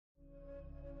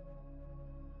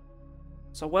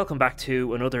So welcome back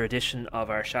to another edition of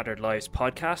our Shattered Lives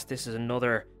podcast. This is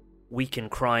another Week in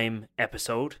Crime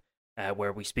episode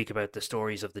where we speak about the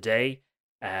stories of the day.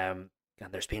 And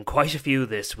there's been quite a few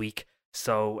this week.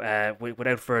 So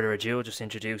without further ado, I'll just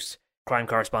introduce crime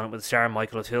correspondent with the Star,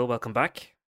 Michael O'Toole. Welcome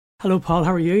back. Hello, Paul.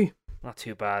 How are you? Not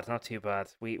too bad, not too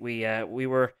bad. We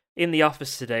were in the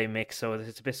office today, Mick, so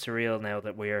it's a bit surreal now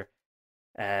that we're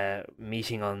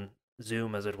meeting on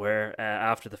Zoom, as it were,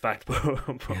 after the fact.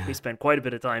 But we spent quite a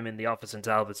bit of time in the office in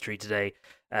Talbot Street today,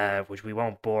 which we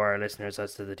won't bore our listeners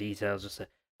as to the details, just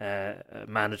a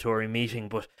mandatory meeting.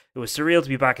 But it was surreal to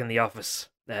be back in the office,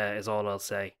 is all I'll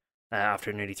say,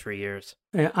 after nearly 3 years.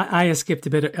 I escaped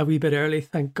a wee bit early,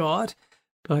 thank God.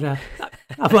 But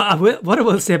what I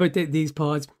will say about these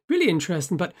pods, really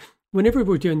interesting. But whenever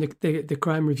we're doing the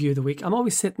crime review of the week, I'm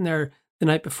always sitting there the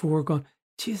night before going,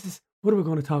 Jesus, what are we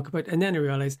going to talk about? And then I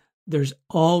realise there's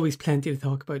always plenty to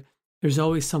talk about. There's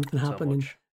always something happening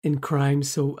in crime.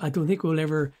 So I don't think we'll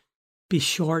ever be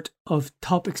short of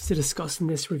topics to discuss in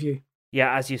this review.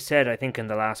 Yeah, as you said, I think in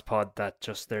the last pod that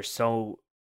just there's so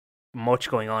much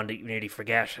going on that you nearly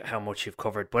forget how much you've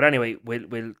covered. But anyway,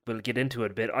 we'll get into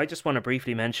it a bit. I just want to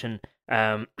briefly mention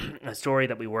a story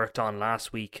that we worked on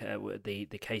last week,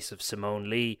 the case of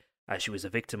Simone Lee. She was a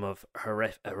victim of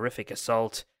horrific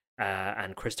assault,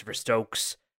 and Christopher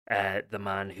Stokes, the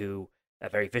man who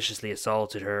very viciously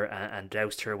assaulted her and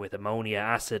doused her with ammonia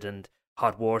acid and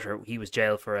hot water, he was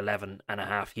jailed for 11 and a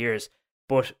half years.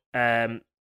 But I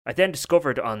then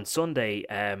discovered on Sunday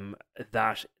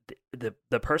that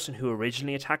the person who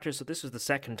originally attacked her, so this was the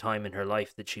second time in her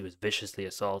life that she was viciously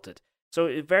assaulted.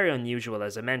 So very unusual,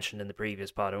 as I mentioned in the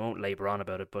previous pod. I won't labour on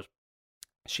about it, but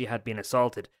she had been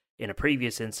assaulted in a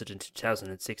previous incident in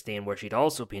 2016 where she'd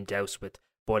also been doused with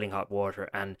boiling hot water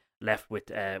and left with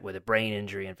a brain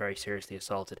injury and very seriously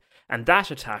assaulted. And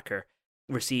that attacker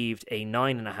received a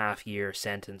 9.5-year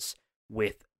sentence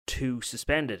with 2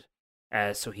 suspended.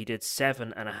 So he did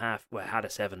 7.5. Well, had a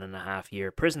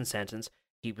 7.5-year prison sentence.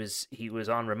 He was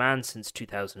on remand since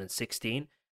 2016,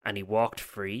 and he walked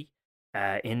free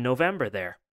in November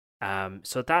there.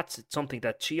 So that's something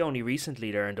that she only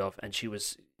recently learned of, and she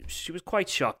was quite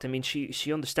shocked. I mean,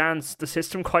 she understands the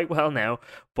system quite well now,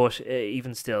 but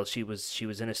even still, she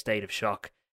was in a state of shock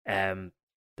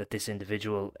that this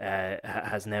individual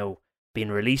has now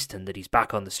been released and that he's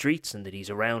back on the streets and that he's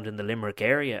around in the Limerick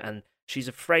area, and she's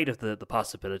afraid of the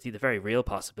possibility, the very real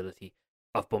possibility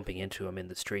of bumping into him in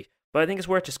the street. But I think it's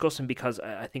worth discussing because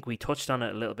I think we touched on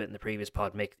it a little bit in the previous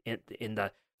pod, Mick, in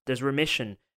that there's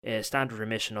remission, standard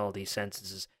remission, all these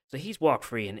sentences. So he's walked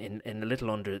free in a little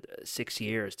under 6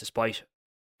 years, despite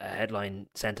a headline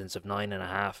sentence of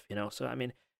 9.5. So I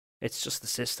mean, it's just the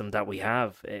system that we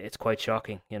have. It's quite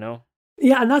shocking, Yeah,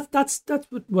 and that's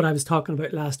what I was talking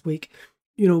about last week.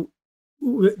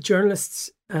 Journalists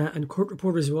and court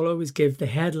reporters will always give the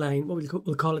headline, what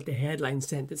we'll call it the headline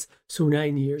sentence, so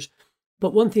 9 years.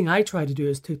 But one thing I try to do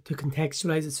is to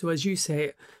contextualize it. So as you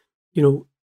say,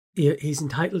 he's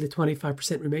entitled to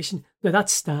 25% remission. Now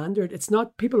that's standard. It's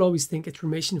not, people always think it's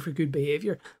remission for good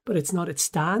behaviour, but it's not. It's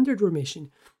standard remission.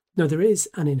 Now there is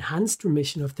an enhanced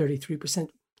remission of 33%.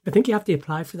 I think you have to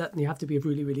apply for that and you have to be of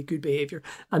really, really good behaviour.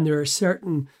 And there are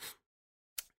certain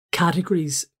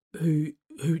categories who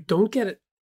don't get it.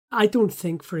 I don't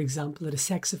think, for example, that a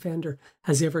sex offender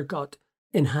has ever got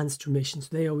enhanced remission. So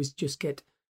they always just get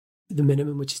the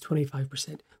minimum, which is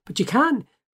 25%. But you can,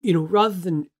 rather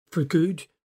than for good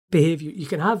behaviour, you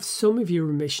can have some of your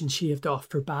remission shaved off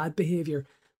for bad behaviour,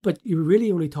 but you're really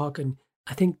only talking,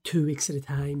 I think, 2 weeks at a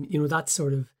time, that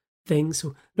sort of thing.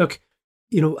 So look,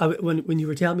 when you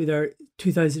were telling me there,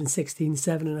 2016,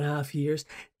 7.5 years,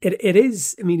 it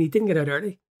is, I mean, he didn't get out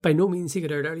early. By no means he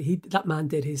got out early. That man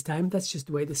did his time. That's just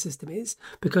the way the system is.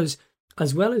 Because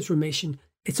as well as remission,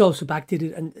 it's also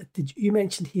backdated. And you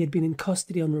mentioned he had been in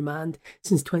custody on remand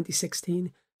since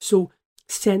 2016. So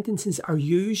sentences are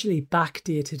usually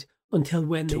backdated until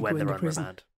when they go into prison.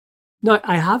 Remand. Now,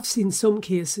 I have seen some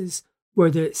cases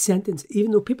where the sentence,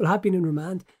 even though people have been in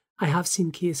remand, I have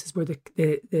seen cases where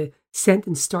the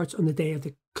sentence starts on the day of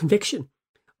the conviction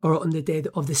or on the day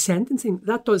of the sentencing.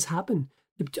 That does happen.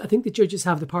 I think the judges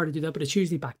have the power to do that, but it's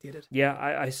usually backdated. Yeah,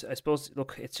 I suppose,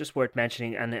 look, it's just worth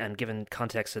mentioning, and given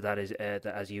context to that, is that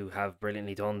as you have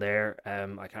brilliantly done there,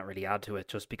 I can't really add to it,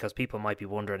 just because people might be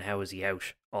wondering, how is he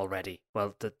out already?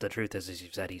 Well, the truth is, as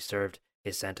you've said, he served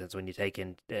his sentence when you take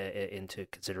into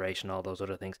consideration all those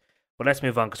other things. But let's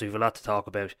move on, because we have a lot to talk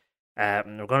about.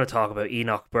 We're going to talk about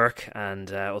Enoch Burke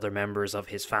and other members of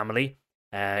his family.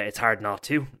 It's hard not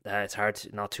to. It's hard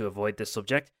not to avoid this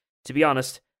subject. To be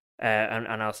honest,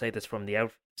 and I'll say this from the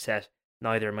outset,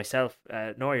 neither myself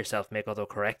nor yourself, Mick, although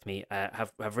correct me,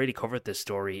 have really covered this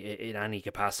story in any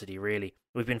capacity. Really,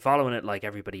 we've been following it like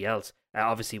everybody else.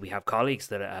 Obviously, we have colleagues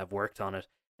that have worked on it,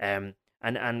 and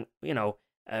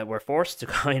we're forced to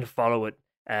kind of follow it,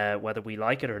 whether we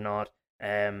like it or not.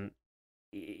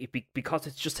 Because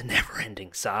it's just a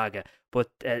never-ending saga. But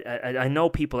I know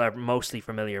people are mostly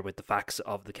familiar with the facts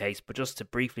of the case, but just to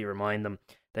briefly remind them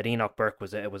that Enoch Burke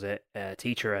was a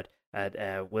teacher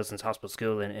at Wilson's Hospital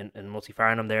School in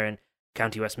Multyfarnham there in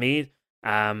County Westmeath.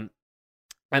 And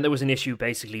there was an issue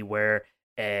basically where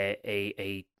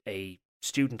a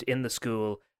student in the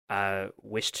school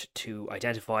wished to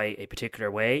identify a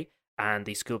particular way, and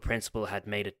the school principal had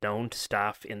made it known to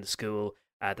staff in the school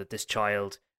that this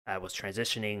child was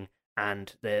transitioning,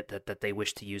 and that they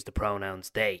wished to use the pronouns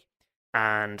they.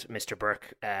 And Mr.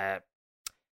 Burke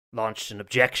launched an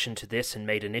objection to this and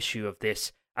made an issue of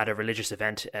this at a religious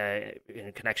event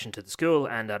in connection to the school,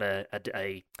 and at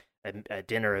a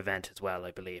dinner event as well,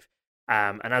 I believe.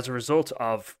 And as a result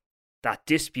of that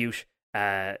dispute,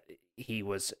 he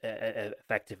was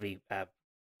effectively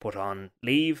put on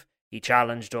leave. He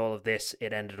challenged all of this.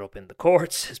 It ended up in the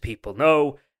courts, as people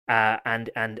know.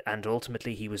 And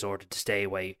ultimately he was ordered to stay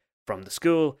away from the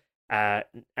school. And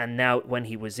now, when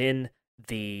he was in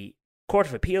the Court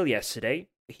of Appeal yesterday,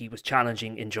 he was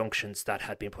challenging injunctions that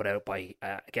had been put out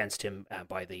against him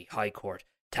by the High Court,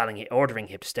 ordering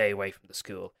him to stay away from the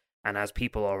school. And as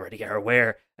people already are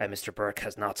aware, Mr. Burke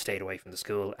has not stayed away from the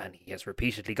school, and he has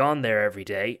repeatedly gone there every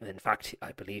day. In fact,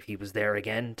 I believe he was there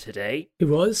again today. He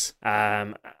was.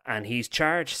 And he's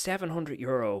charged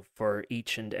 €700 for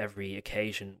each and every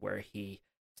occasion where he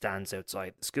stands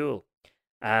outside the school.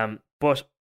 But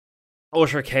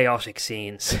utter chaotic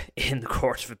scenes in the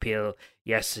Court of Appeal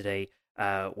yesterday,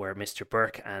 where Mr.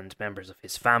 Burke and members of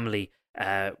his family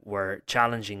were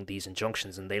challenging these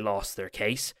injunctions, and they lost their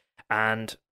case.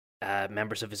 And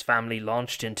members of his family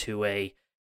launched into I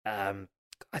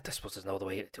suppose there's no other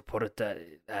way to put it,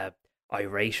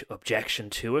 irate objection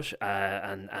to it,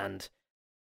 and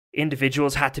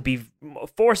individuals had to be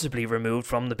forcibly removed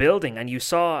from the building. And you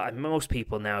saw, most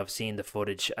people now have seen the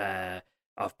footage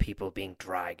of people being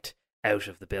dragged out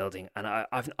of the building, and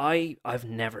I've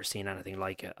never seen anything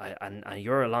like it. And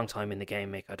you're a long time in the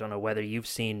game, Mick. I don't know whether you've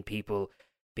seen people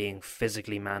being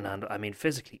physically manhandled. I mean,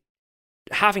 physically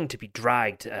having to be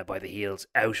dragged by the heels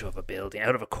out of a building,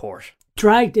 out of a court.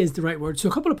 Dragged is the right word. So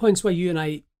a couple of points why you and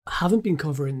I haven't been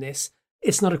covering this.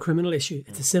 It's not a criminal issue.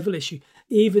 It's a civil issue.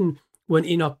 Even when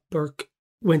Enoch Burke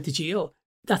went to jail,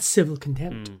 that's civil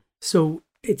contempt. So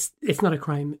it's not a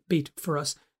crime beat for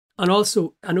us. And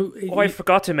also, I know. I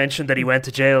forgot to mention that he went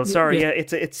to jail. Sorry,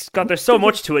 it's got, there's so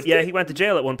much to it. Yeah, he went to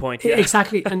jail at one point. Yeah.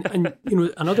 Exactly. And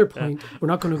another point, we're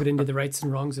not going to get into the rights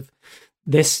and wrongs of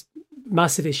this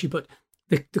massive issue, but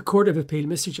the Court of Appeal,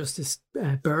 Mr. Justice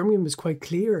Birmingham, was quite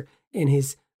clear in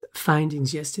his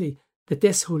findings yesterday that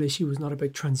this whole issue was not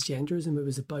about transgenderism, it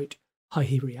was about how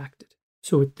he reacted.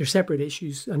 So they're separate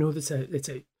issues. I know it's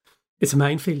a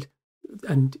minefield,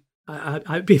 and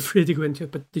I'd be afraid to go into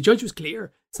it, but the judge was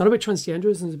clear. It's not about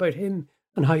transgenderism, it's about him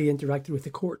and how he interacted with the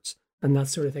courts and that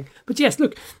sort of thing. But yes,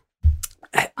 look,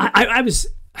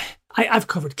 I've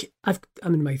covered,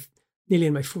 I'm nearly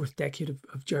in my fourth decade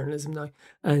of journalism now,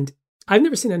 and I've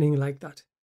never seen anything like that.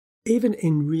 Even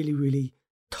in really, really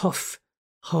tough,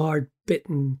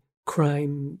 hard-bitten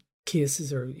crime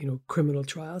cases or, criminal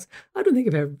trials, I don't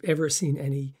think I've ever seen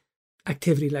any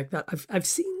activity like that. I've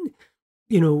seen,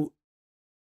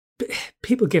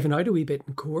 people given out a wee bit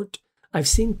in court. I've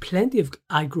seen plenty of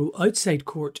aggro outside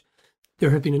court.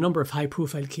 There have been a number of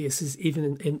high-profile cases,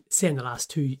 even in the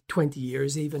last 20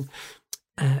 years, even,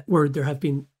 where there have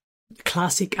been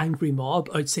classic angry mob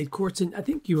outside courts. And I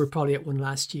think you were probably at one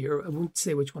last year. I won't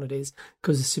say which one it is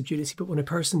because of sub judice, but when a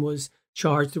person was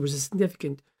charged, there was a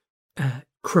significant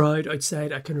crowd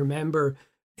outside. I can remember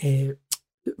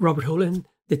Robert Holohan,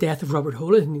 the death of Robert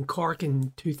Holohan in Cork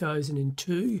in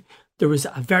 2002. There was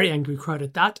a very angry crowd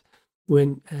at that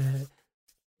when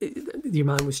the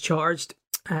man was charged.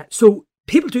 So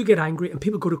people do get angry, and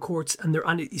people go to courts, and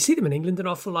you see them in England an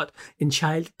awful lot in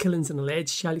child killings and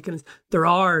alleged child killings. There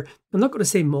are, I'm not going to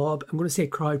say mob, I'm going to say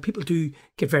crowd. People do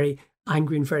get very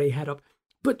angry and very head up.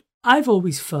 But I've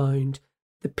always found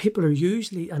that people are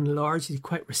usually and largely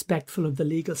quite respectful of the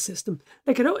legal system.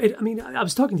 Like, I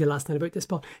was talking to you last night about this,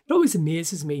 Paul. It always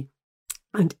amazes me.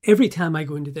 And every time I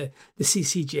go into the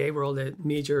CCJ, where all the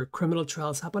major criminal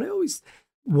trials happen, I always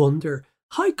wonder,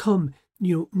 how come,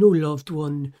 no loved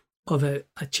one of a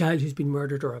child who's been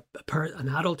murdered or an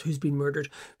adult who's been murdered,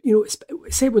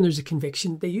 say when there's a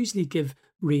conviction, they usually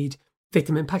read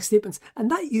victim impact statements.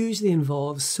 And that usually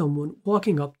involves someone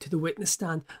walking up to the witness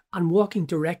stand and walking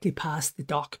directly past the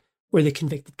dock where the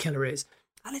convicted killer is.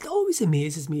 And it always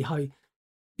amazes me how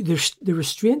there's the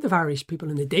restraint of Irish people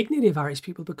and the dignity of Irish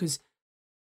people, because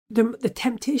the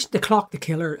temptation to clock the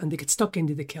killer and to get stuck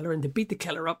into the killer and to beat the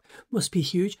killer up must be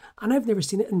huge. And I've never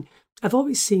seen it. And I've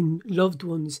always seen loved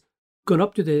ones going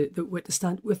up to the witness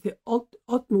stand with the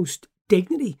utmost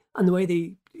dignity and the way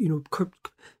they,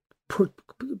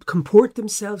 comport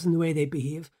themselves and the way they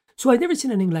behave. So I've never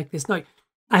seen anything like this. Now,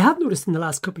 I have noticed in the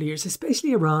last couple of years,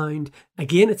 especially around,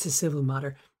 again, it's a civil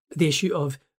matter, the issue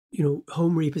of,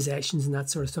 home repossessions and that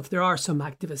sort of stuff. There are some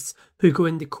activists who go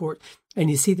into court and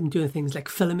you see them doing things like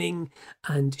filming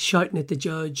and shouting at the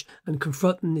judge and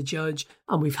confronting the judge.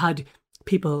 And we've had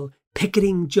people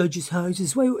picketing judges'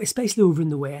 houses, well, especially over in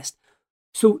the West.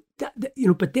 So,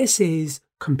 but this is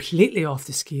completely off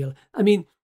the scale. I mean,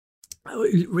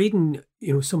 reading,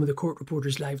 some of the court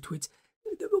reporters' live tweets,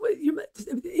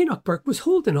 Enoch Burke was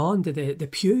holding on to the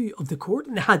pew of the court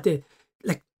and they had to,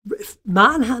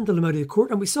 manhandle him out of the court.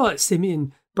 And we saw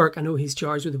Simeon Burke, I know he's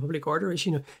charged with a public order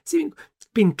issue, Simeon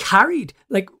being carried,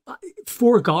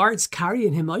 4 guards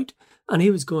carrying him out. And he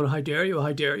was going, how dare you,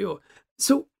 how dare you.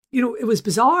 So, it was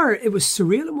bizarre. It was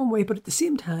surreal in one way, but at the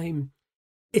same time,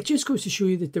 it just goes to show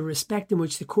you that the respect in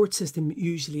which the court system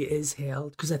usually is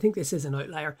held, because I think this is an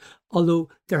outlier, although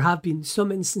there have been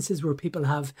some instances where people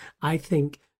have, I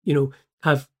think,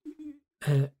 have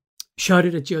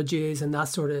shouted at judges and that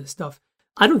sort of stuff.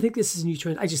 I don't think this is a new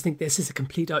trend. I just think this is a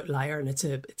complete outlier and it's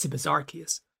a bizarre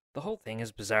case. The whole thing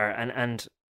is bizarre, and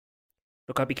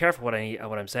look, I'll be careful what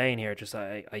I'm saying here. Just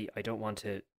I don't want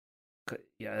to,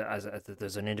 as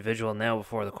there's an individual now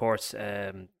before the courts.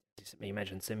 You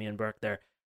mentioned Simeon Burke there,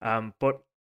 but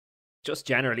just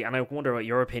generally, and I wonder what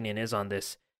your opinion is on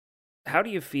this. How do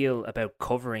you feel about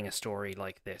covering a story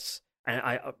like this? And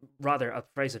I'll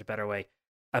phrase it a better way,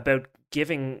 about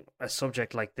giving a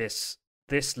subject like this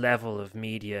level of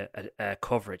media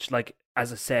coverage. Like,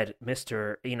 as I said,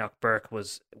 Mr. Enoch Burke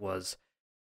was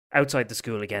outside the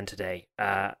school again today.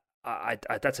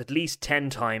 That's at least 10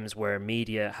 times where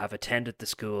media have attended the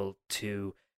school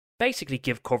to basically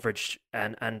give coverage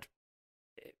and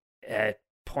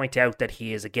point out that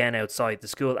he is again outside the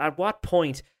school. At what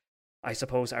point, I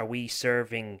suppose, are we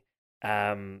serving...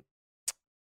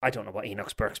 I don't know what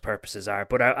Enoch Burke's purposes are,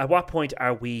 but at what point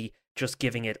are we just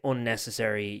giving it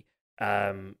unnecessary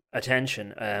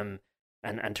attention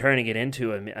and turning it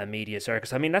into a media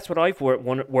circus? I mean, that's what I've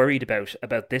worried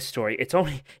about this story.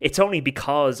 It's only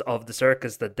because of the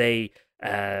circus that they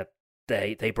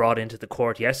brought into the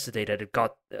court yesterday that it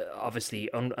got obviously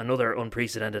another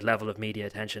unprecedented level of media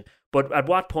attention. But at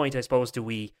what point, I suppose, do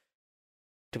we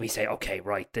say, okay,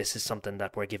 right, this is something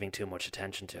that we're giving too much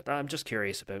attention to? I'm just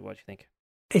curious about what you think.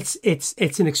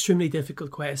 It's an extremely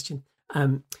difficult question.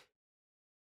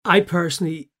 I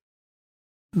personally,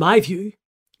 my view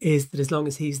is that as long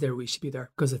as he's there, we should be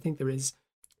there, because I think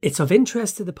it's of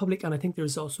interest to the public, and I think there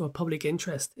is also a public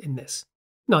interest in this.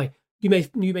 Now, you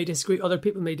may disagree, other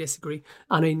people may disagree,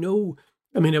 and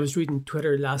I was reading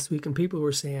Twitter last week and people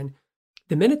were saying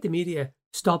the minute the media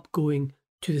stop going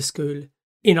to the school,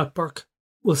 Enoch Burke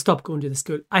will stop going to the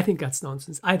school. I think that's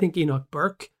nonsense. I think Enoch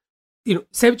Burke,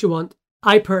 say what you want,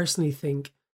 I personally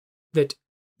think that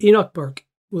Enoch Burke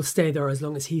will stay there as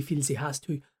long as he feels he has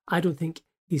to. I don't think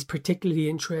he's particularly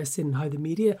interested in how the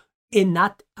media, in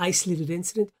that isolated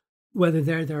incident, whether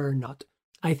they're there or not.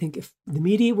 I think if the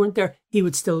media weren't there, he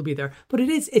would still be there. But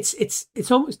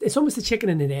it's almost a chicken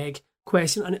and an egg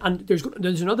question. And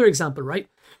there's another example, right?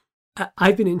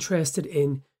 I've been interested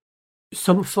in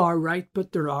some far right,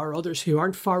 but there are others who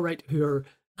aren't far right, who are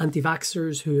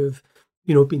anti-vaxxers, who have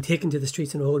been taken to the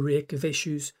streets in a whole rake of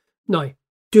issues. Now,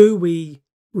 do we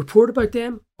report about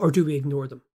them or do we ignore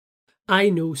them? I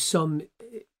know some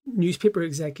newspaper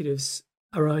executives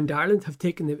around Ireland have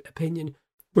taken the opinion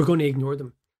we're going to ignore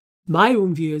them. My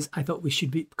own view is I thought we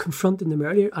should be confronting them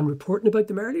earlier and reporting about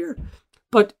them earlier.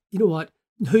 But you know what?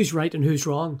 Who's right and who's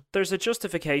wrong? There's a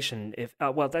justification.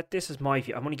 This is my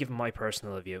view. I'm only giving my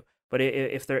personal view. But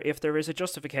if there is a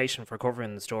justification for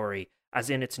covering the story, as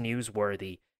in it's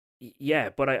newsworthy, yeah.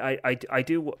 But I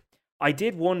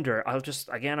did wonder.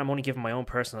 I'm only giving my own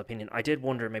personal opinion. I did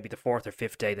wonder maybe the 4th or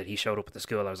 5th day that he showed up at the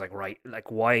school. I was like, right,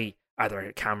 why are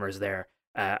there cameras there?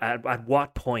 At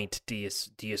what point do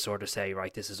you sort of say,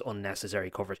 right, this is unnecessary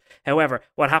coverage? However,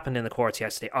 what happened in the courts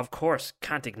yesterday, of course,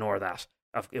 can't ignore that.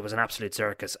 It was an absolute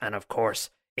circus, and of course,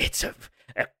 it's a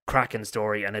cracking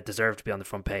story, and it deserved to be on the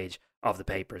front page of the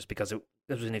papers because it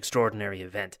was an extraordinary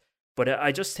event. But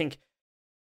I just think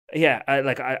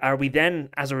Yeah, are we then,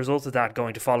 as a result of that,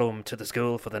 going to follow him to the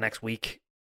school for the next week?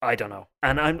 I don't know,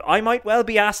 and I might well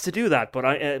be asked to do that,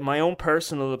 but my own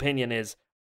personal opinion is,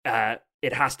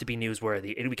 it has to be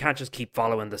newsworthy. We can't just keep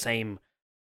following the same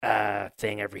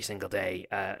thing every single day,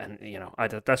 and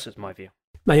that's just my view.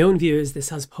 My own view is this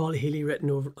has Paul Healy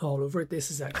written all over it. This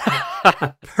is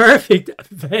a perfect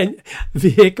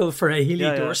vehicle for a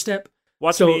Healy doorstep.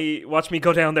 Watch me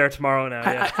go down there tomorrow now.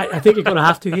 Yeah. I think you're going to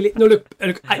have to, Healy. No, look,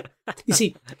 you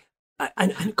see,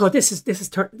 and God, this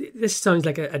sounds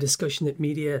like a discussion that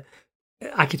media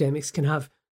academics can have.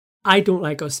 I don't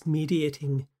like us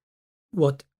mediating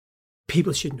what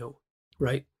people should know,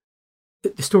 right?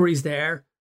 The story's there.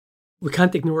 We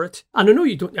can't ignore it. And I know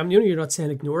you don't. I mean, you're not saying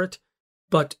ignore it,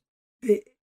 but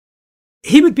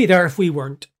he would be there if we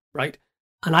weren't, right?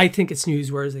 And I think it's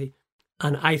newsworthy.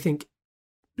 And I think,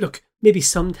 look, maybe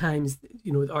sometimes,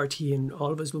 with RT and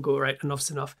all of us will go, right, enough's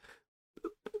enough.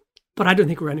 But I don't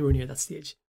think we're anywhere near that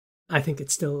stage. I think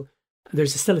there's still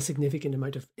a significant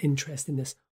amount of interest in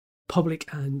this, public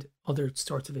and other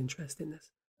sorts of interest in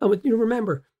this. And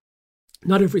remember,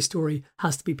 not every story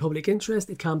has to be public interest.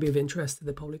 It can be of interest to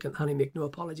the public, and I make no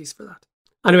apologies for that.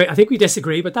 Anyway, I think we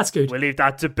disagree, but that's good. We'll leave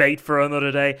that debate for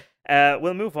another day.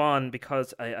 We'll move on,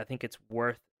 because I think it's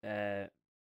worth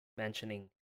mentioning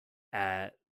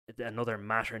another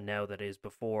matter now that is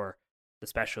before the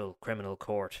Special Criminal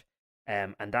Court,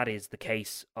 and that is the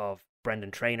case of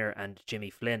Brendan Traynor and Jimmy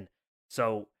Flynn.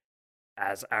 So,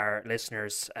 as our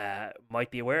listeners might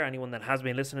be aware, anyone that has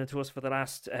been listening to us for the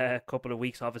last couple of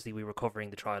weeks, obviously we were covering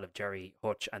the trial of Gerry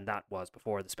Hutch, and that was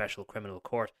before the Special Criminal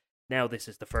Court. Now this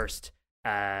is the first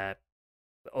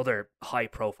other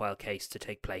high-profile case to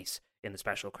take place in the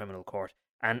Special Criminal Court,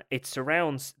 and it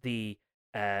surrounds the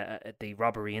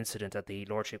robbery incident at the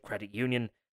Lordship Credit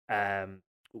Union,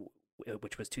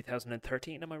 which was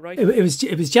 2013. Am I right? It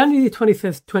was January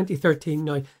 25th, 2013.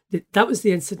 Now that was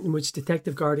the incident in which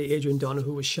Detective Garda Adrian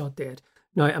Donoghue was shot dead.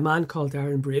 Now a man called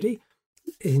Aaron Brady,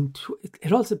 I think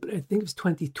it was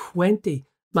 2020.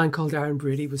 A man called Aaron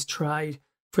Brady was tried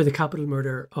for the capital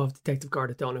murder of Detective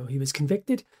Garda Donoghue. He was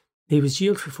convicted. He was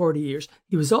jailed for 40 years.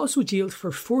 He was also jailed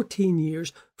for 14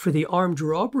 years for the armed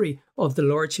robbery of the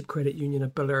Lordship Credit Union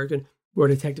at Burgan, where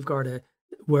Detective Garda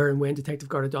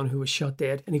Donoghue was shot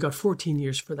dead, and he got 14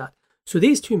 years for that. So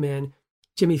these two men,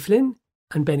 Jimmy Flynn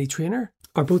and Benny Traynor,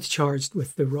 are both charged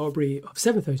with the robbery of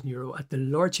 €7,000 at the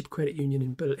Lordship Credit Union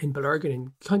in Burgan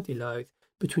in County Louth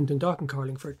between Dundalk and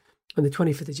Carlingford on the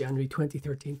 25th of January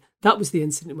 2013. That was the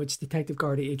incident in which Detective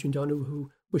Garda Adrian Donoghue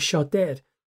was shot dead.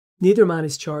 Neither man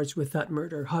is charged with that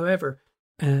murder. However,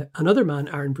 another man,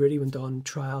 Aaron Brady, went on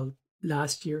trial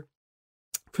last year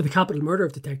for the capital murder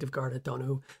of Detective Garda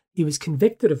Donoghue. He was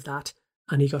convicted of that,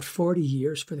 and he got 40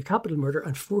 years for the capital murder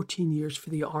and 14 years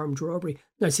for the armed robbery.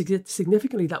 Now,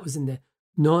 significantly, that was in the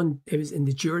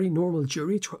normal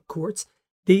jury courts.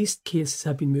 These cases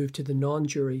have been moved to the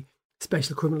non-jury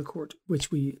Special Criminal Court,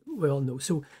 which we all know.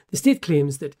 So the state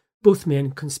claims that both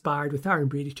men conspired with Aaron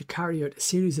Brady to carry out a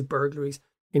series of burglaries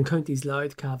in counties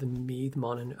Louth, Cavan, Meath,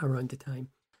 Monaghan around the time.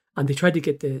 And they tried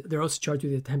to they're also charged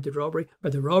with the attempted robbery, or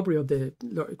the robbery of the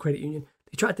credit union.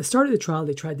 At the start of the trial,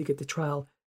 they tried to get the trial,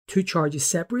 two charges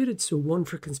separated, so one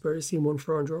for conspiracy and one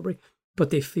for armed robbery, but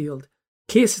they failed.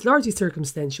 Case is largely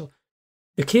circumstantial.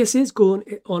 The case is going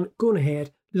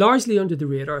ahead, largely under the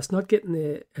radar. It's not getting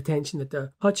the attention that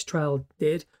the Hutch trial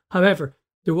did. However,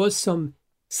 there was some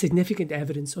significant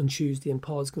evidence on Tuesday, and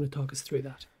Paul's going to talk us through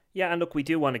that. Yeah, and look, we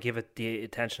do want to give it the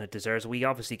attention it deserves. We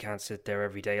obviously can't sit there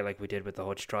every day like we did with the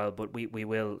Hutch trial, but we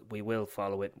will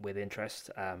follow it with interest.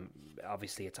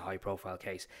 Obviously, it's a high-profile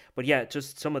case. But yeah,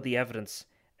 just some of the evidence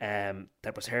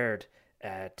that was heard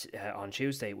on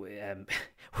Tuesday was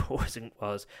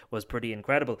pretty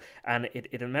incredible, and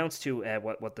it amounts to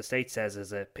what the state says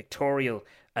is a pictorial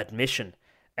admission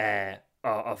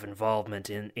of involvement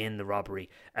in the robbery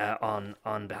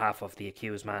on behalf of the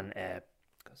accused man.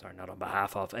 Sorry, not on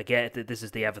behalf of. Again, this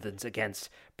is the evidence against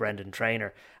Brendan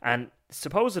Traynor, and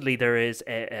supposedly there is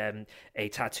a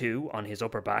tattoo on his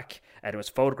upper back, and it was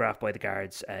photographed by the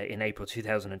guards in April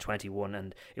 2021,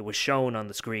 and it was shown on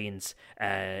the screens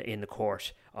in the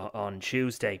court on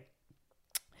Tuesday.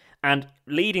 And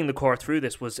leading the court through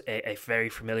this was a very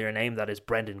familiar name, that is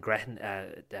Brendan Gretton,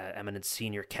 eminent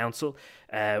senior counsel,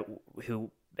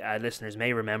 who listeners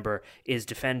may remember is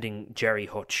defending Gerry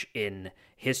Hutch in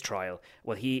his trial.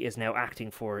 Well, he is now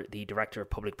acting for the Director of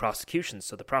Public Prosecutions,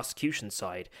 so the prosecution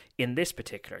side in this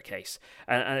particular case.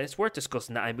 And it's worth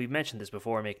discussing that. And we mentioned this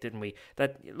before, Mick, didn't we?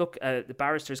 That, look, the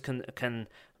barristers can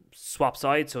swap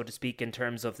sides, so to speak, in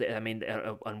terms of in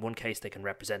one case they can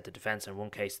represent the defence, in one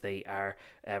case they are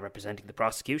representing the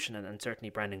prosecution, and certainly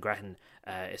Brendan Grehan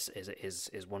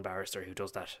is one barrister who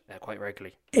does that quite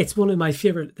regularly. It's one of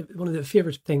the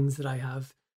favourite things that I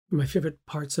have, my favourite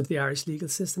parts of the Irish legal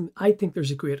system. I think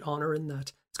there's a great honour in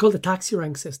that. It's called the taxi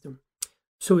rank system.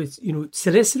 So it's,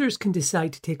 solicitors can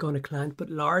decide to take on a client, but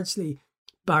largely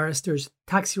barristers,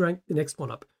 taxi rank, the next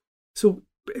one up. So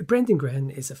Brendan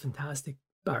Grehan is a fantastic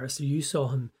barrister. You saw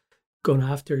him going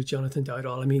after Jonathan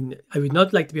Dowdall. I mean, I would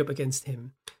not like to be up against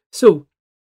him. So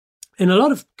in a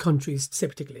lot of countries, say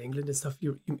particularly England and stuff,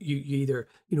 you either,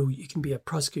 you can be a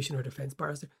prosecution or defence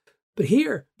barrister. But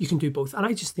here you can do both. And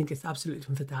I just think it's absolutely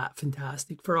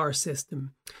fantastic for our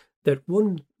system that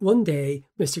one day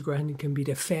Mr. Grehan can be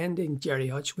defending Jerry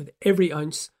Hutch with every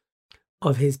ounce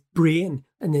of his brain,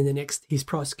 and then the next he's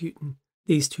prosecuting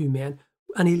these two men,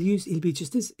 and he'll be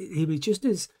just as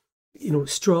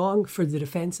strong for the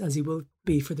defence as he will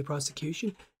be for the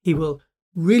prosecution. He will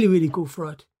really, really go for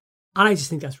it, and I just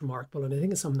think that's remarkable, and I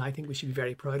think it's something I think we should be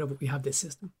very proud of that we have this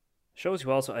system. Shows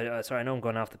you also, I know I'm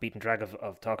going off the beaten track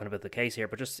of talking about the case here,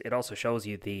 but it also shows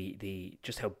you the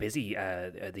just how busy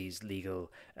these legal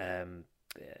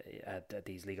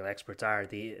experts are,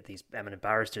 these eminent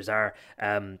barristers are.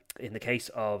 In the case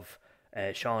of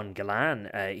Sean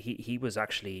Gillan, he was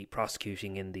actually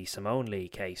prosecuting in the Simone Lee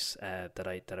case that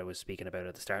I was speaking about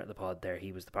at the start of the pod. There,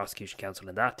 he was the prosecution counsel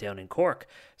in that down in Cork.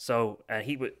 So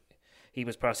he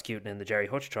was prosecuting in the Jerry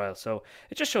Hutch trial, so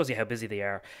it just shows you how busy they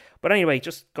are. But anyway,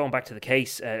 just going back to the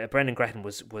case, Brendan Grehan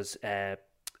was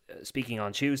speaking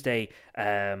on Tuesday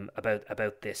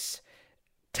about this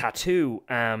tattoo,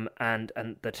 and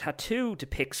the tattoo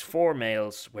depicts four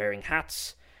males wearing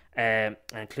hats, and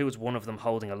includes one of them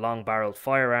holding a long-barreled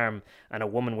firearm, and a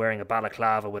woman wearing a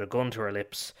balaclava with a gun to her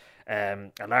lips,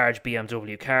 a large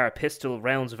BMW car, a pistol,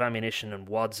 rounds of ammunition, and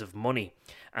wads of money.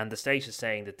 And the state is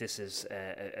saying that this is,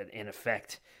 in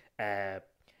effect, a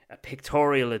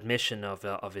pictorial admission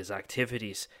of his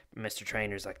activities, Mr.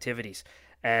 Trainor's activities.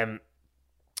 As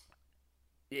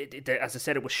I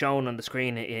said, it was shown on the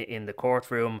screen in the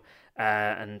courtroom,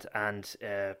 and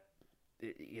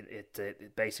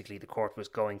basically the court was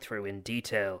going through in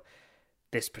detail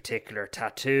this particular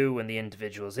tattoo and the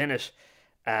individuals in it.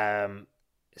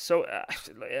 So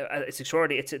it's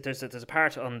extraordinary. There's a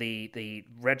part on the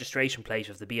registration plate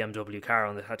of the BMW car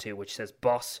on the tattoo which says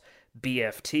Boss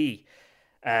BFT,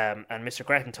 and Mr.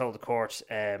 Grehan told the court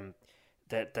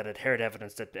that had heard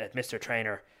evidence that Mr.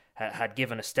 Trainor had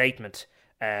given a statement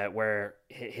where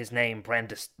his name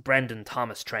Brendan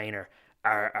Thomas Trainor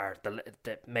are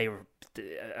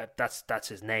that's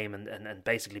his name, and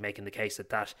basically making the case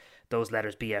that those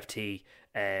letters BFT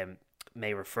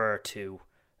may refer to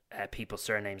people's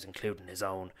surnames, including his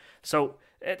own. So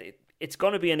it's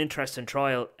going to be an interesting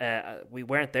trial. We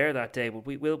weren't there that day, but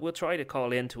we'll try to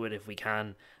call into it if we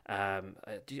can.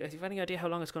 Do you have any idea how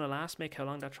long it's going to last, Mick? How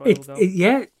long that trial will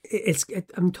go?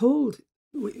 I'm told,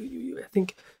 I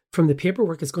think from the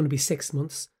paperwork, it's going to be 6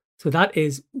 months. So that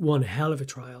is one hell of a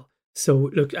trial. So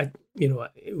look,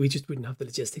 we just wouldn't have the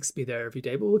logistics to be there every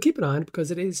day, but we'll keep an eye on it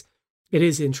because it is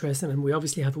interesting, and we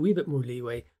obviously have a wee bit more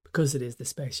leeway because it is the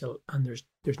special and there's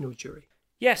no jury.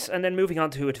 Yes, and then moving on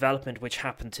to a development which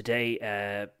happened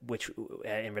today, which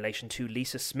in relation to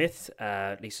Lisa Smith,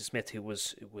 who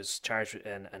was charged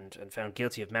and found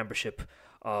guilty of membership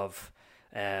of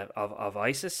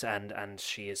ISIS, and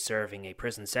she is serving a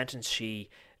prison sentence. She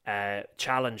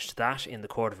challenged that in the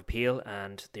Court of Appeal,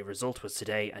 and the result was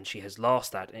today, and she has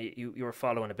lost that. You were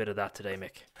following a bit of that today,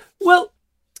 Mick. Well,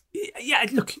 yeah,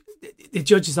 look, the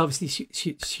judges obviously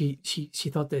she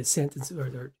thought the sentence,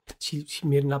 or she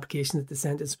made an application that the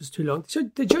sentence was too long. So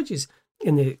the judges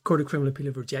in the Court of Criminal Appeal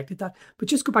have rejected that. But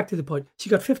just go back to the point, she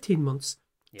got 15 months.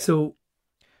 Yeah. So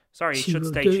sorry, you should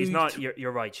state she's not.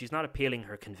 You're right. She's not appealing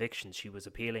her conviction. She was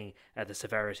appealing the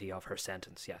severity of her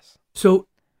sentence. Yes. So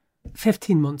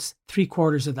 15 months,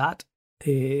 3/4 of that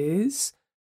is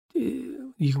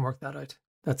you can work that out.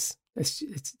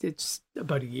 It's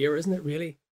about a year, isn't it?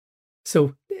 Really.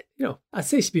 So, I'd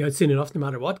say she'd be out soon enough no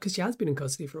matter what, because she has been in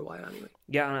custody for a while anyway.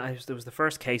 Yeah, and it was the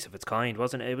first case of its kind,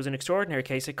 wasn't it? It was an extraordinary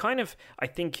case. It kind of, I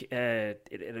think,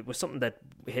 it was something that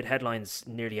hit headlines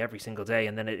nearly every single day,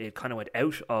 and then it kind of went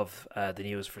out of the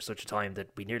news for such a time that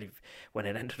we nearly, when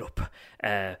it ended up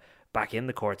back in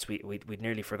the courts, we'd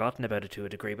nearly forgotten about it to a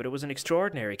degree. But it was an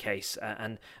extraordinary case,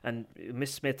 and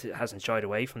Miss Smith hasn't shied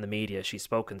away from the media. She's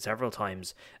spoken several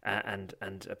times, and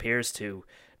appears to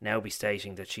now be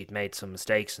stating that she'd made some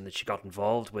mistakes and that she got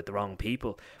involved with the wrong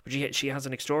people. But she has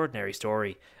an extraordinary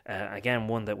story, again,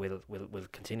 one that we'll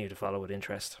continue to follow with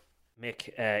interest.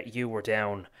 Mick, you were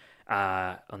down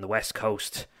on the West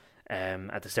Coast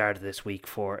at the start of this week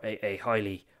for a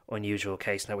highly unusual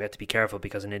case. Now, we have to be careful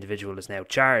because an individual is now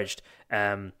charged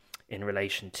in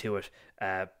relation to it.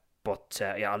 Yeah,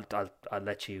 I'll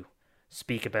let you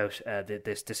speak about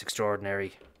this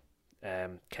extraordinary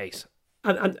case.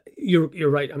 And you're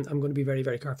right. I'm going to be very,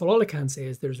 very careful. All I can say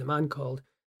is there's a man called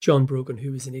John Brogan,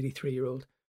 who was an 83-year-old,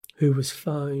 who was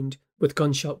found with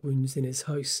gunshot wounds in his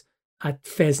house at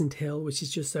Pheasant Hill, which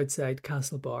is just outside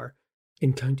Castlebar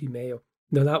in County Mayo.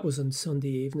 Now, that was on Sunday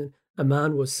evening. A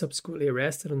man was subsequently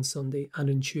arrested on Sunday, and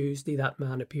on Tuesday that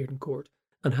man appeared in court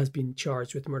and has been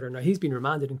charged with murder. Now, he's been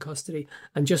remanded in custody.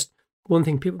 And just one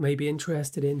thing people may be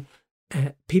interested in,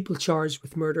 people charged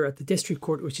with murder at the district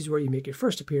court, which is where you make your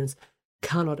first appearance,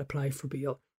 cannot apply for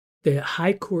bail. The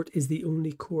High Court is the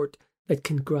only court that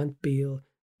can grant bail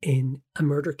in a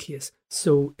murder case.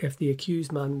 So if the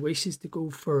accused man wishes to go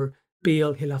for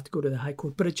bail, he'll have to go to the High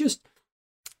Court. But it just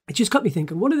got me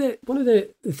thinking. One of the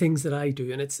things that I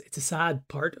do, and it's a sad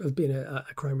part of being a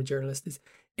crime journalist, is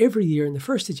every year on the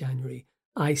 1st of January,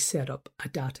 I set up a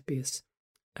database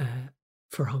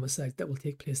for homicides that will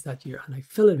take place that year, and I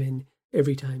fill it in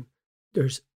every time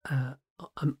there's a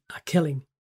killing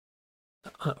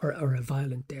or a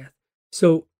violent death.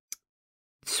 So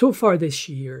far this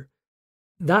year,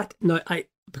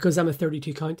 because I'm a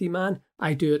 32 county man,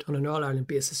 I do it on an All Ireland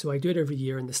basis. So I do it every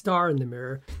year in the Star and the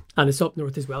Mirror, and it's up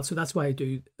north as well. So that's why I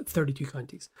do 32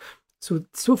 counties.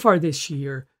 So far this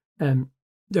year,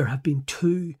 there have been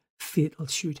 2 fatal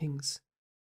shootings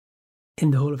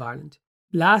in the whole of Ireland.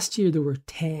 Last year there were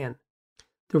 10.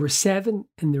 There were 7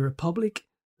 in the Republic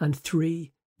and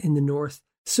 3 in the North.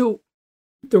 So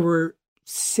there were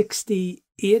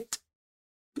 68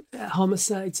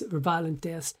 homicides or violent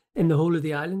deaths in the whole of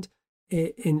the island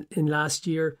in last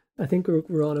year. I think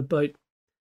we're on about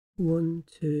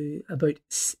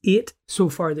 8 so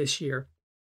far this year.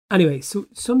 Anyway, so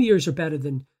some years are better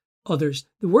than others.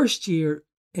 The worst year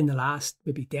in the last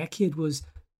maybe decade was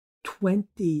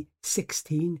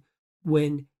 2016,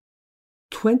 when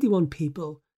 21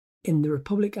 people in the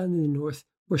Republic and in the North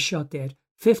were shot dead,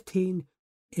 15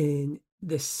 in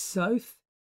the South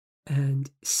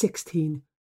and 16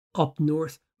 up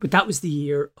north. But that was the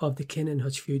year of the Kin and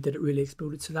Hutch feud that it really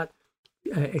exploded. So that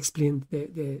explained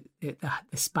the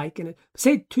spike in it.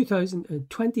 Say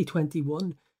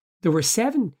 2021, there were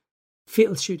 7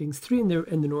 fatal shootings, 3 in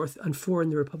the North and 4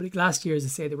 in the Republic. Last year, as I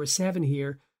say, there were 7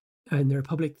 here in the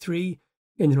Republic, 3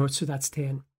 in the North, so that's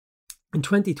 10. In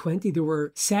 2020, there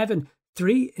were 7,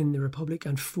 3 in the Republic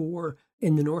and 4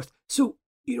 in the North. So,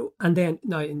 and then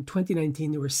now in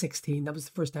 2019, there were 16. That was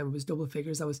the first time it was double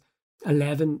figures. That was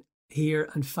 11 here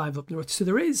and 5 up north. So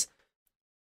there's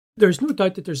no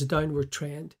doubt that there's a downward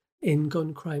trend in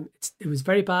gun crime. It was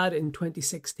very bad in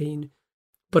 2016,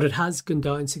 but it has gone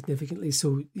down significantly.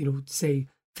 So, say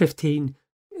 15.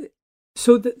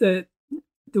 So the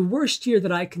worst year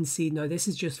that I can see, now this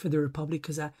is just for the Republic,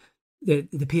 because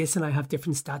the PS and I have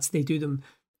different stats. They do them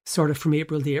sort of from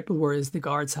April to April, whereas the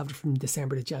Guards have it from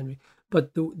December to January.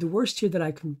 But the worst year that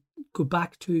I can go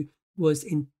back to was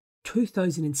in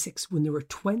 2006, when there were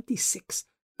 26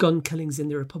 gun killings in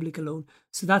the Republic alone.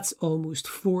 So that's almost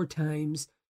 4 times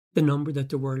the number that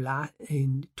there were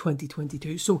in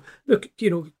 2022. So look,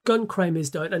 gun crime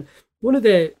is down. And one of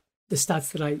the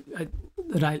stats that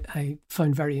I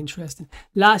found very interesting,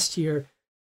 last year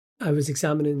I was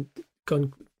examining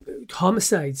gun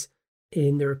homicides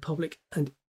in the Republic,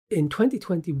 and in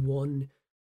 2021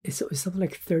 it was something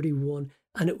like 31,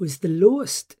 and it was the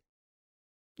lowest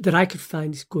that I could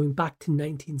find going back to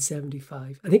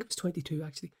 1975. I think it was 22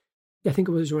 actually. I think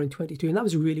it was around 22, and that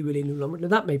was a really, really low number. Now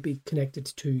that might be connected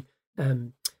to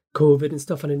COVID and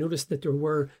stuff, and I noticed that there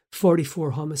were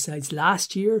 44 homicides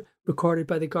last year recorded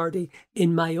by the Gardaí.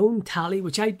 In my own tally,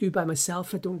 which I do by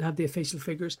myself, I don't have the official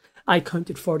figures, I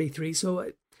counted 43,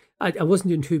 so I wasn't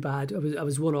doing too bad. I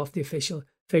was one off the official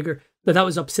figure. Now that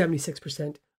was up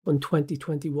 76% on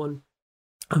 2021.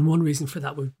 And one reason for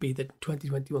that would be that in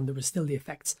 2021 there were still the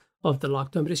effects of the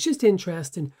lockdown. But it's just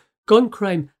interesting. Gun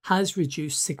crime has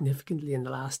reduced significantly in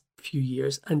the last few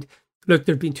years. And look,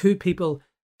 there have been 2 people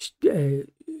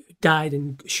died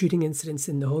in shooting incidents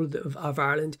in the whole of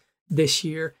Ireland this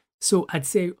year. So I'd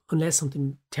say unless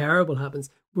something terrible happens,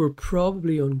 we're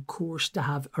probably on course to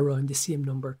have around the same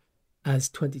number as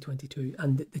 2022.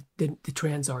 And the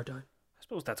trends are down.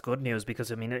 I suppose that's good news, because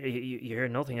you hear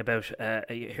nothing about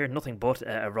but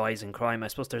a rise in crime. I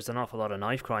suppose there's an awful lot of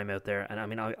knife crime out there, and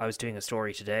I was doing a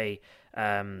story today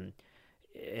in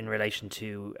relation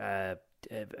to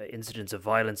incidents of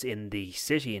violence in the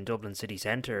city, in Dublin city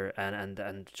centre,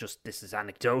 and just, this is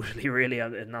anecdotally really,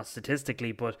 not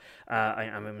statistically, but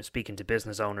I'm speaking to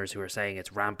business owners who are saying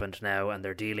it's rampant now, and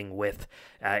they're dealing with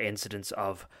incidents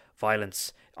of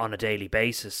violence on a daily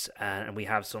basis, and we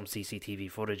have some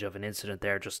CCTV footage of an incident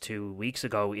there just 2 weeks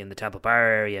ago in the Temple Bar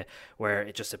area, where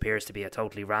it just appears to be a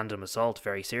totally random assault,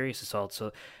 very serious assault.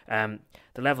 So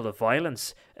the level of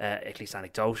violence, at least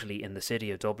anecdotally, in the city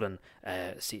of Dublin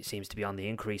seems to be on the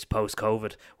increase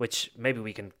post-COVID, which maybe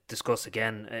we can discuss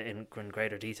again in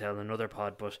greater detail in another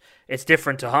pod, but it's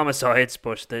different to homicides,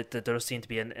 but there does seem to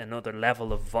be another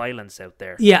level of violence out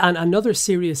there. Yeah, and another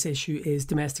serious issue is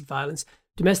domestic violence.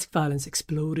 Domestic violence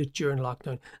exploded during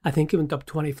lockdown. I think it went up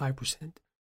 25%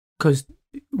 because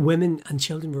women and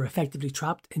children were effectively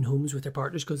trapped in homes with their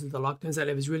partners because of the lockdowns. And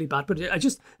it was really bad. But I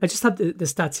just have the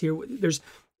stats here.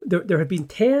 There have been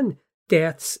 10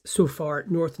 deaths so far,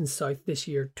 north and south this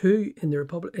year. 2 in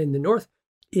the north,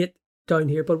 8 down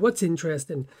here. But what's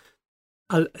interesting,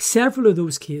 several of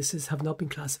those cases have not been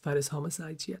classified as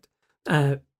homicides yet.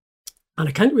 And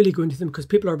I can't really go into them because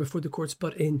people are before the courts.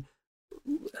 But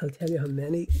I'll tell you how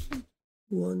many.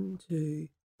 1, 2,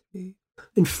 3.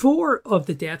 In 4 of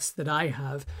the deaths that I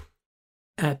have,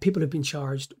 people have been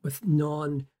charged with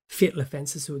non-fatal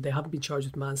offences, so they haven't been charged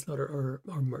with manslaughter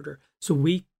or murder. So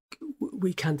we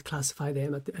can't classify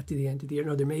them at the end of the year.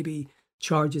 Now, there may be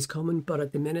charges coming, but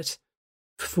at the minute,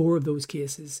 4 of those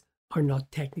cases are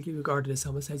not technically regarded as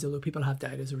homicides, although people have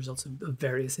died as a result of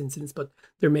various incidents. But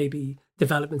there may be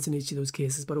developments in each of those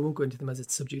cases, but I won't go into them as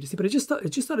it's sub judice. But I just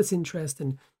thought it's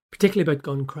interesting, particularly about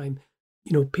gun crime.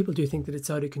 You know, people do think that it's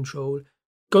out of control.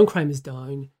 Gun crime is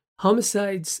down.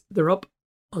 Homicides, they're up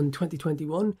on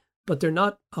 2021, but they're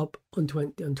not up on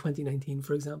 2019,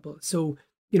 for example. So,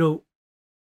 you know,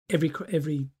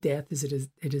 every death is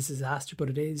a disaster, but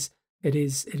it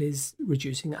is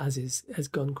reducing, as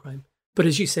gun crime. But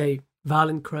as you say,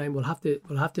 violent crime, we'll have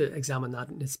to examine that,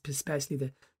 and it's especially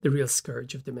the real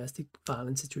scourge of domestic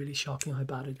violence. It's really shocking how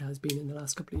bad it has been in the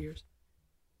last couple of years.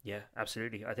 Yeah,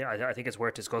 absolutely. I think it's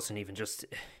worth discussing. Even just,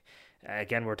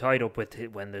 again, we're tied up with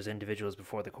it when there's individuals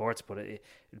before the courts, but it'd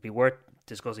be worth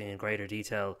discussing in greater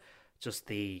detail just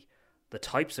the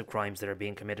types of crimes that are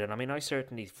being committed. I mean, I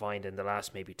certainly find in the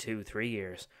last maybe 2-3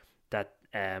 years that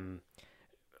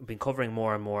been covering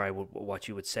more and more what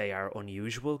you would say are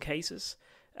unusual cases,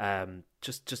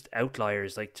 just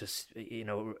outliers, like just, you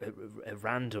know, a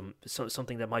random,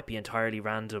 something that might be entirely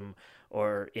random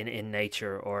or in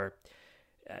nature, or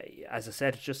as I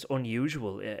said, just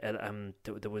unusual.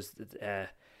 There was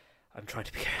I'm trying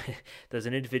to be there's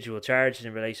an individual charged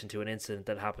in relation to an incident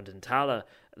that happened in Tala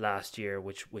last year,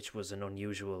 which was an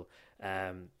unusual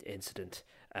incident.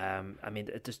 I mean,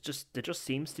 there just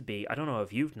seems to be, I don't know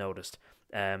if you've noticed,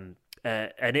 an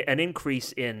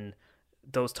increase in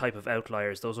those type of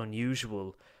outliers, those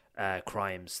unusual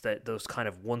crimes, those kind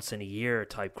of once in a year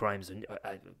type crimes. And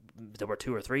there were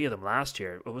 2 or 3 of them last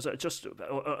year. It was just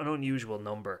an unusual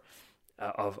number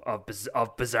of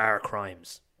bizarre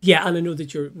crimes. Yeah, and I know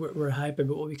that we're hyping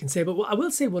about what we can say, but I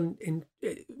will say one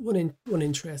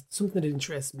interest, something that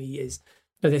interests me is,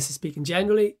 now this is speaking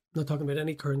generally, I'm not talking about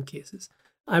any current cases.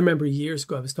 I remember years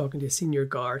ago I was talking to a senior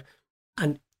guard,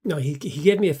 and he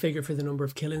gave me a figure for the number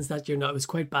of killings that year. Now, it was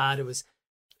quite bad. It was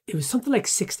something like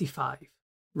 65,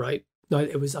 right? Now,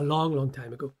 it was a long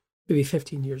time ago, maybe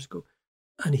 15 years ago.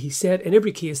 And he said in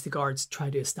every case, the guards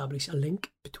try to establish a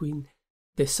link between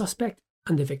the suspect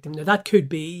and the victim. Now, that could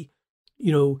be,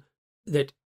 you know,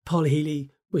 that Paul Healy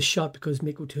was shot because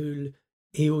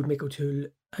he owed Mick O'Toole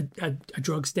a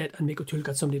drugs debt, and Mick O'Toole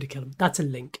got somebody to kill him. That's a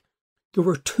link. There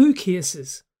were 2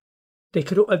 cases.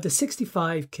 Of the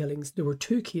 65 killings, there were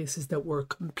 2 cases that were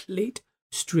complete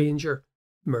stranger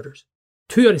murders.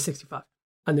 2 out of 65.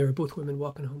 And they were both women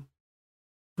walking home.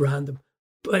 Random.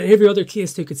 But in every other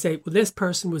case, they could say, well, this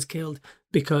person was killed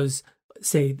because,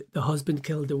 say, the husband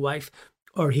killed the wife,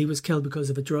 or he was killed because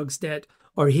of a drugs debt,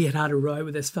 or he had a row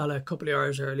with this fella a couple of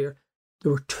hours earlier.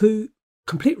 There were 2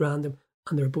 complete random,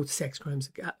 and they were both sex crimes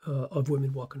of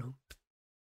women walking home.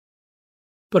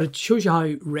 But it shows you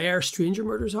how rare stranger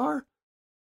murders are,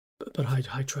 but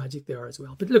how tragic they are as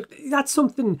well. But look, that's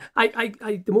something,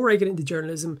 the more I get into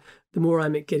journalism, the more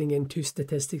I'm getting into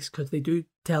statistics, because they do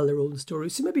tell their own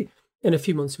stories. So maybe in a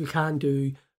few months we can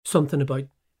do something about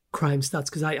crime stats,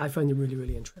 because I find them really,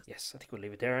 really interesting. Yes, I think we'll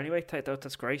leave it there anyway.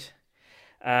 That's great.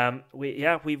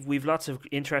 We've lots of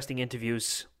interesting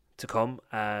interviews to come,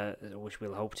 which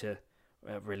we'll hope to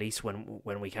release when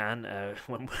we can,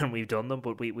 when we've done them.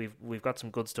 But we've got some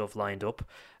good stuff lined up.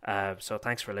 So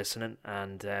thanks for listening,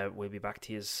 and we'll be back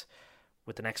to you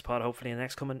with the next pod, hopefully in the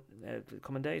next coming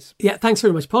days. Yeah, thanks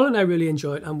very much, Paul, and I really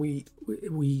enjoyed it, and we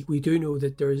do know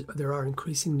that there are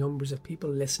increasing numbers of people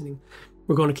listening.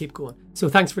 We're going to keep going. So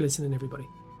thanks for listening, everybody.